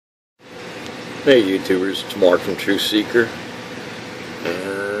Hey YouTubers, it's Mark from TruthSeeker,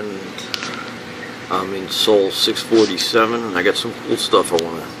 and I'm in Seoul 647, and I got some cool stuff I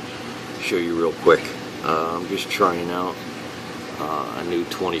want to show you real quick. I'm just trying out a new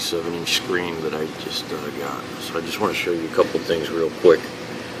 27-inch screen that I just got, so I just want to show you a couple things real quick,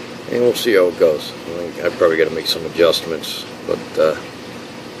 and we'll see how it goes. I probably got to make some adjustments, but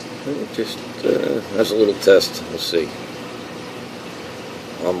just as a little test, we'll see.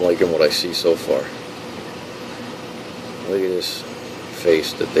 I'm liking what I see so far. Look at this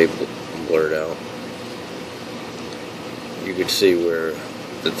face that they blurred out. You could see where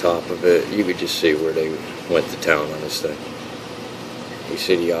the top of it, you could just see where they went to town on this thing. You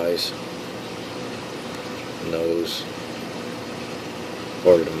see the eyes, nose,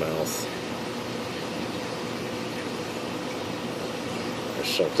 part of the mouth. There's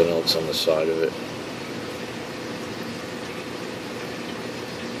something else on the side of it.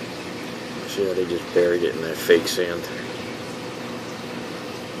 See how they just buried it in that fake sand?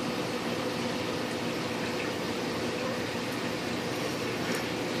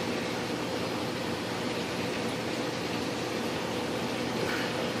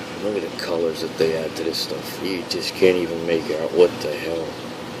 Look at the colors that they add to this stuff. You just can't even make out what the hell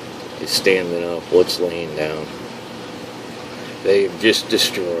is standing up, what's laying down. They have just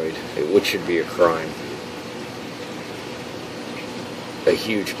destroyed what should be a crime. A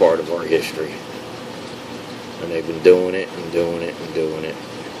huge part of our history, and they've been doing it and doing it and doing it.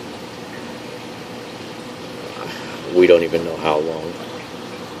 We don't even know how long.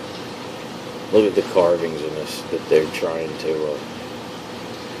 Look at the carvings in this that they're trying to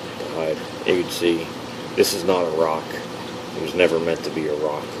hide. You can see this is not a rock. It was never meant to be a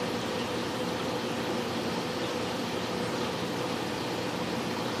rock.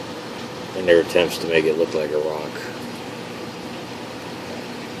 And their attempts to make it look like a rock,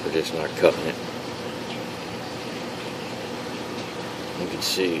 they're just not cutting it. You can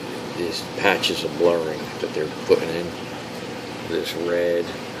see these patches of blurring that they're putting in. This red,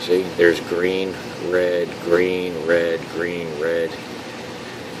 see, there's green, red, green, red, green, red,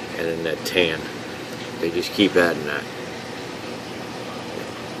 and then that tan. They just keep adding that.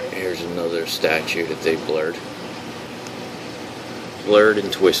 Here's another statue that they blurred. Blurred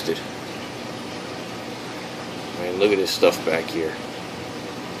and twisted. I mean, look at this stuff back here.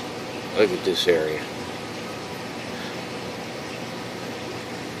 Look at this area.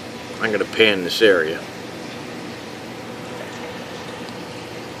 I'm going to pan this area.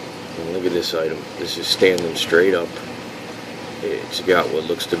 And look at this item. This is standing straight up. It's got what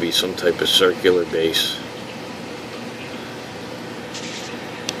looks to be some type of circular base.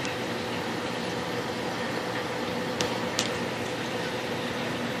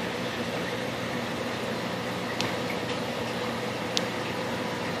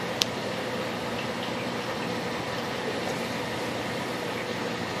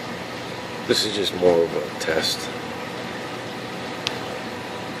 This is just more of a test.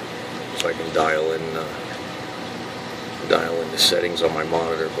 If I can dial in the settings on my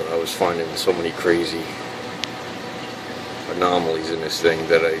monitor, but I was finding so many crazy anomalies in this thing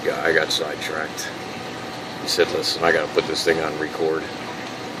that I got sidetracked. He said, listen, I gotta put this thing on record.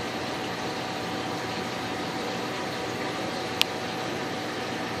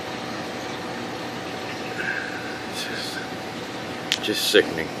 It's just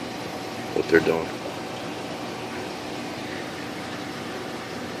sickening what they're doing.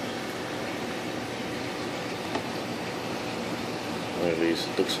 One of these,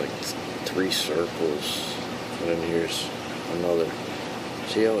 it looks like 3 circles, and then here's another.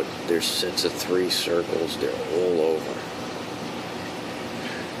 See how there's sets of 3 circles, they're all over.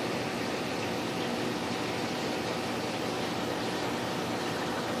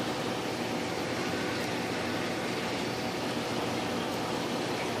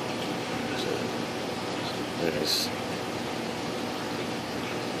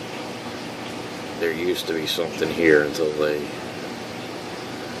 There used to be something here until they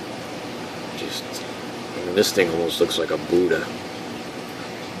just, I mean, this thing almost looks like a Buddha.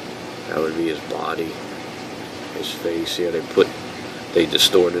 That would be his body, his face. Yeah, they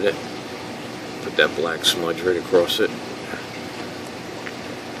distorted it, put that black smudge right across it.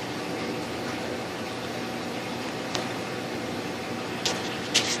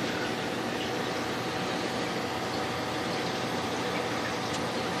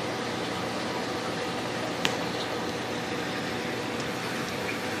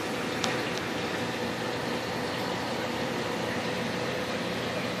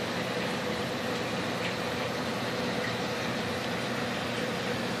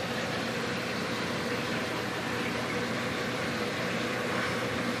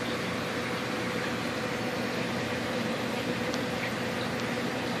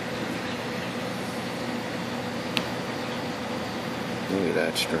 at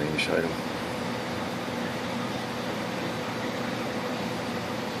that strange item.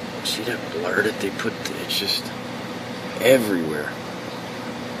 See that blur that they put? It's just everywhere.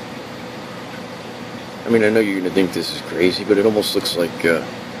 I mean, I know you're gonna think this is crazy, but it almost looks like a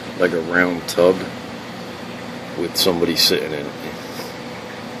round tub with somebody sitting in it.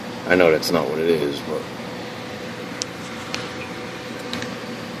 I know that's not what it is, but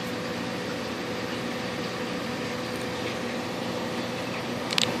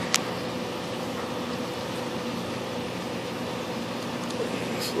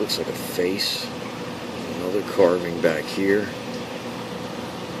this looks like a face. Another carving back here.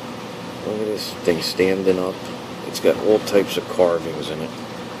 Look at this thing standing up. It's got all types of carvings in it.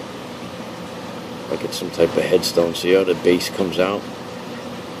 Like it's some type of headstone. See how the base comes out?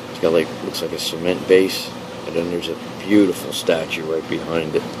 It's got like, looks like a cement base. And then there's a beautiful statue right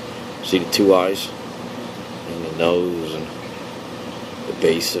behind it. See the two eyes? And the nose and the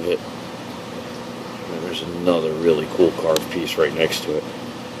base of it. And there's another really cool carved piece right next to it.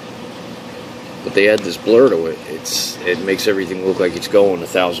 But they add this blur to it. It makes everything look like it's going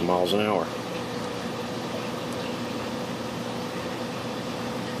 1,000 miles an hour.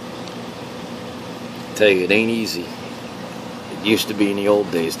 I tell you, it ain't easy. It used to be in the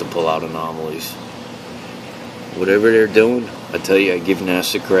old days to pull out anomalies. Whatever they're doing, I tell you, I give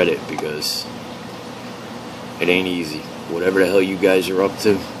NASA credit because it ain't easy. Whatever the hell you guys are up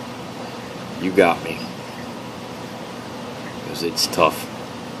to, you got me. Because it's tough.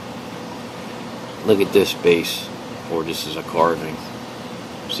 Look at this base, or this is a carving.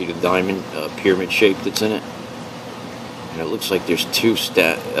 See the diamond pyramid shape that's in it? And it looks like there's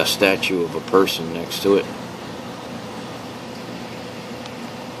a statue of a person next to it.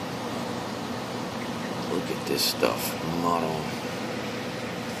 Look at this stuff. Model.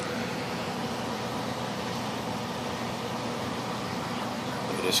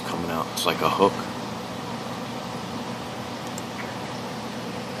 Look at this coming out. It's like a hook.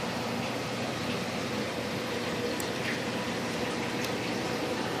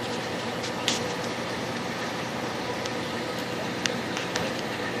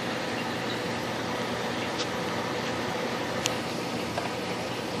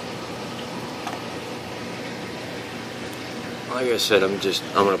 Like I said, I'm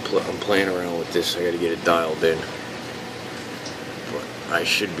playing around with this. I got to get it dialed in, but I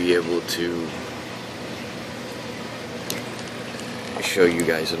should be able to show you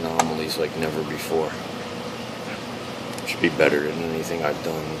guys anomalies like never before. It should be better than anything I've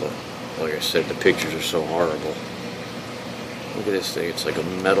done, but like I said, the pictures are so horrible. Look at this thing. It's like a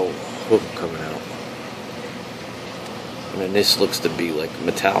metal hook coming out, and then this looks to be like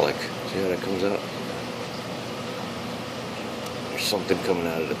metallic. See how that comes out? Something coming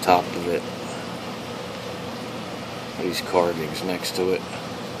out of the top of it. These carvings next to it.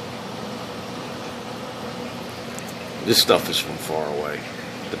 This stuff is from far away.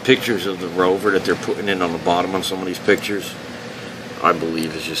 The pictures of the rover that they're putting in on the bottom on some of these pictures, I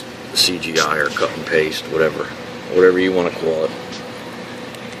believe is just CGI or cut and paste, whatever you want to call it.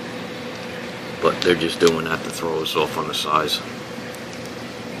 But they're just doing that to throw us off on the size.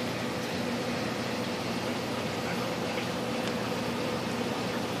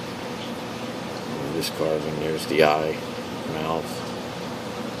 This carving, there's the eye, mouth,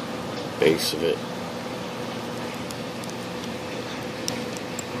 base of it.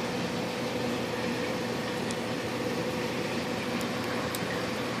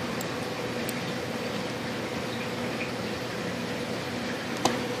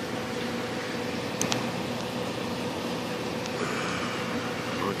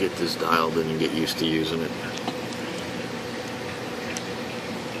 I'll get this dialed in and get used to using it.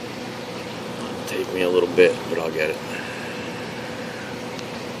 Take me a little bit, but I'll get it.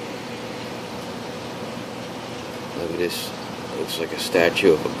 Look at this. It looks like a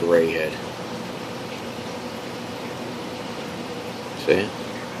statue of a gray head. See it?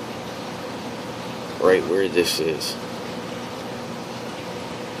 Right where this is.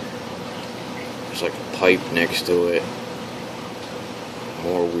 There's like a pipe next to it.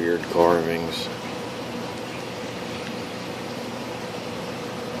 More weird carvings.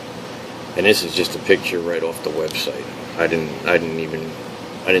 And this is just a picture right off the website. I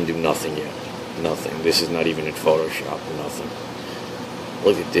didn't do nothing yet. Nothing. This is not even in Photoshop. Nothing.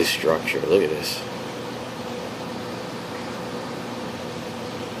 Look at this structure. Look at this.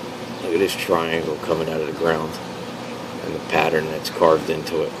 Look at this triangle coming out of the ground. And the pattern that's carved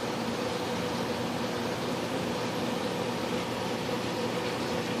into it.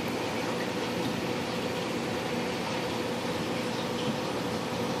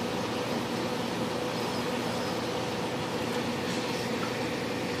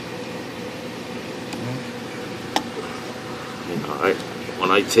 I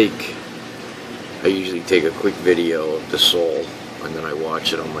usually take a quick video of the soul, and then I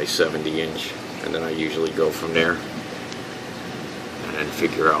watch it on my 70-inch, and then I usually go from there and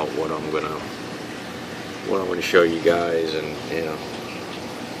figure out what I'm gonna show you guys, and you know.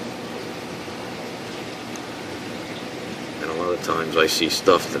 And a lot of times I see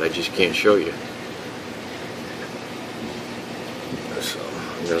stuff that I just can't show you. So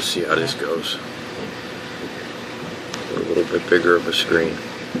I'm gonna see how this goes. A little bit bigger of a screen.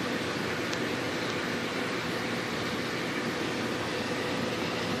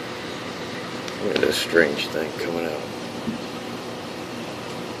 Look at this strange thing coming out.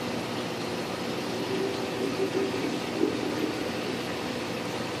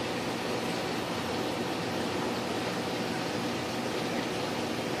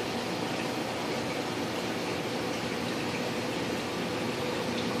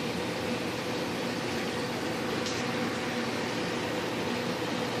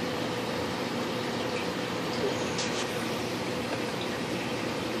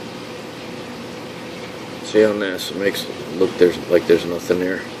 See on this, it makes it look there's nothing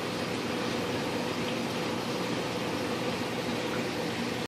there.